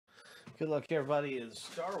Good luck, everybody, in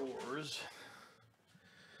Star Wars.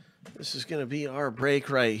 This is going to be our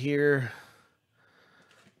break right here.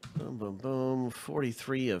 Boom, boom, boom.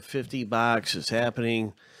 43 of 50 box is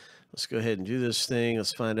happening. Let's go ahead and do this thing.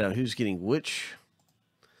 Let's find out who's getting which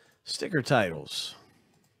sticker titles.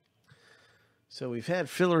 So we've had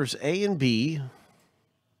fillers A and B.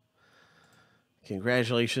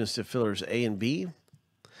 Congratulations to fillers A and B.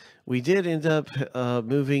 We did end up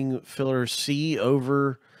moving filler C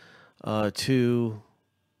over to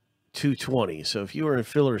 220. So if you were in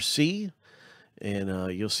filler C,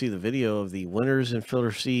 and you'll see the video of the winners in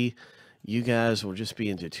filler C, you guys will just be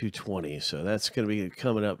into 220. So that's going to be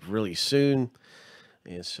coming up really soon.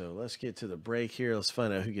 And so let's get to the break here. Let's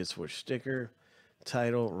find out who gets which sticker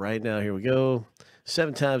title right now. Here we go.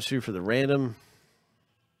 7 times through for the random.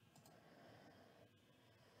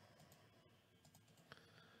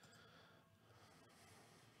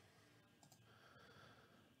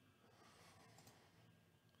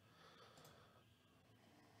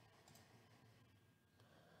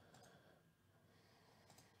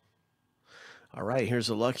 All right, here's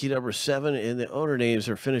the lucky number 7, and the owner names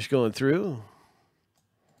are finished going through.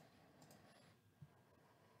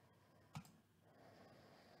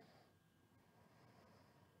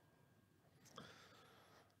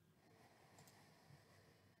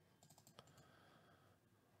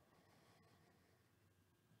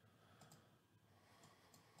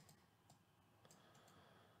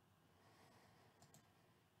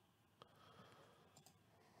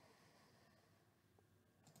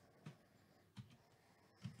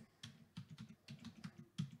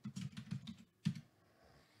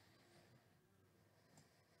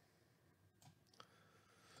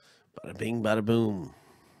 Bada bing, bada boom.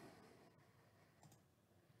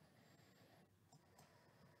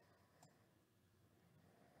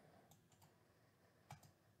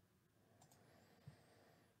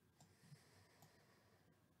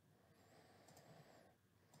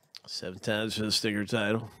 Seven times for the sticker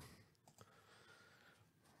title.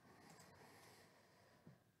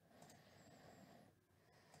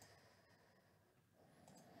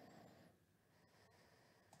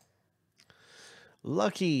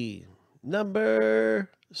 Lucky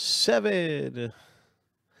number 7.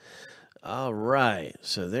 All right,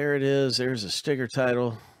 so there it is. There's a sticker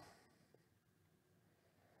title.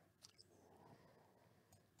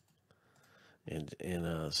 And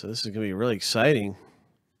so this is going to be really exciting.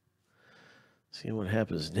 See what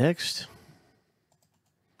happens next.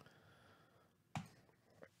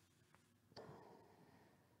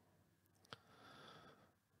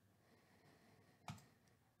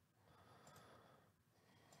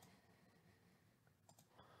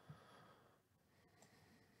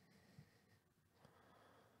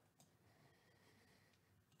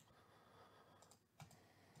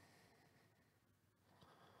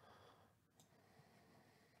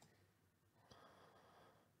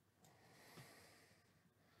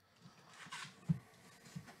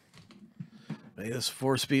 May this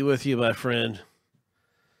force be with you, my friend.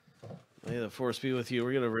 May the force be with you.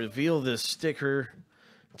 We're going to reveal this sticker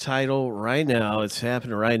title right now. It's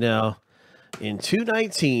happening right now in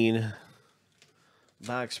 219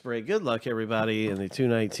 box break. Good luck, everybody, in the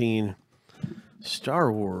 219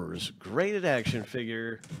 Star Wars graded action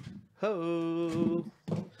figure. Ho!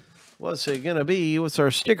 What's it going to be? What's our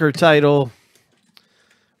sticker title?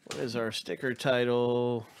 What is our sticker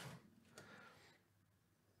title?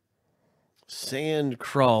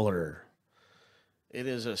 Sandcrawler. It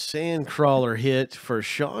is a Sandcrawler hit for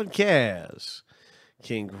Sean Kaz.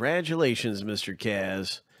 Congratulations, Mr.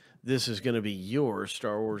 Kaz. This is going to be your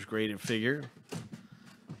Star Wars graded figure.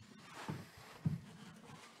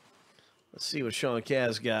 Let's see what Sean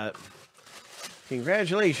Kaz got.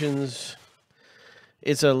 Congratulations.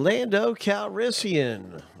 It's a Lando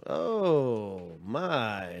Calrissian. Oh,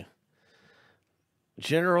 my.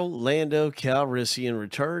 General Lando Calrissian,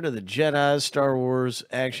 Return of the Jedi Star Wars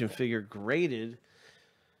action figure, graded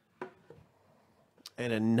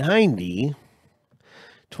at a 90.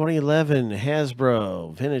 2011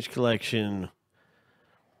 Hasbro Vintage Collection.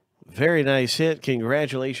 Very nice hit.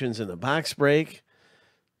 Congratulations in the box break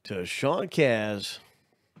to Sean Kaz.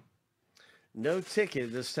 No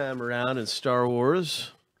ticket this time around in Star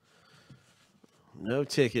Wars. No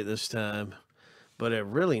ticket this time. But a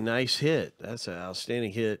really nice hit. That's an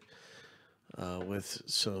outstanding hit with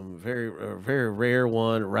some very rare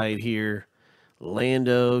one right here.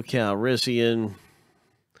 Lando Calrissian.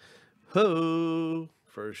 Ho!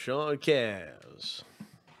 For Sean Kaz.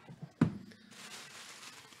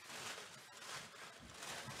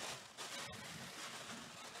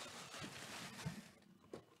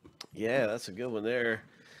 Yeah, that's a good one there.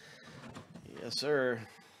 Yes, sir.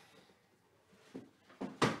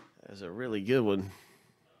 That's a really good one.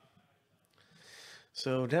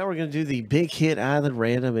 So now we're going to do the Big Hit Island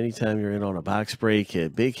random. Anytime you're in on a box break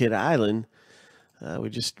at Big Hit Island, we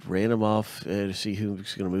just ran them off to see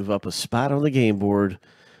who's going to move up a spot on the game board.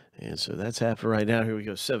 And so that's happening right now. Here we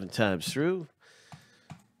go 7 times through.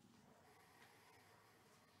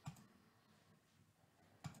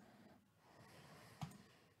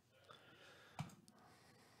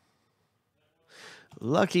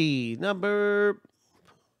 Lucky number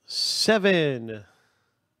 7.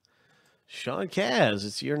 Sean Kaz,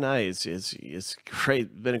 it's your night. It's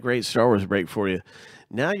great. Been a great Star Wars break for you.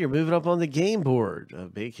 Now you're moving up on the game board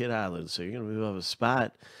of Big Hit Island. So you're going to move up a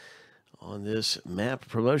spot on this map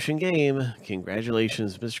promotion game.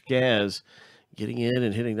 Congratulations, Mr. Kaz, getting in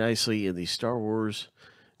and hitting nicely in the Star Wars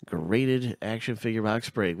graded action figure box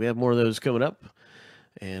break. We have more of those coming up.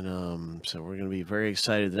 And so we're going to be very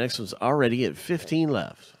excited. The next one's already at 15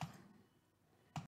 left.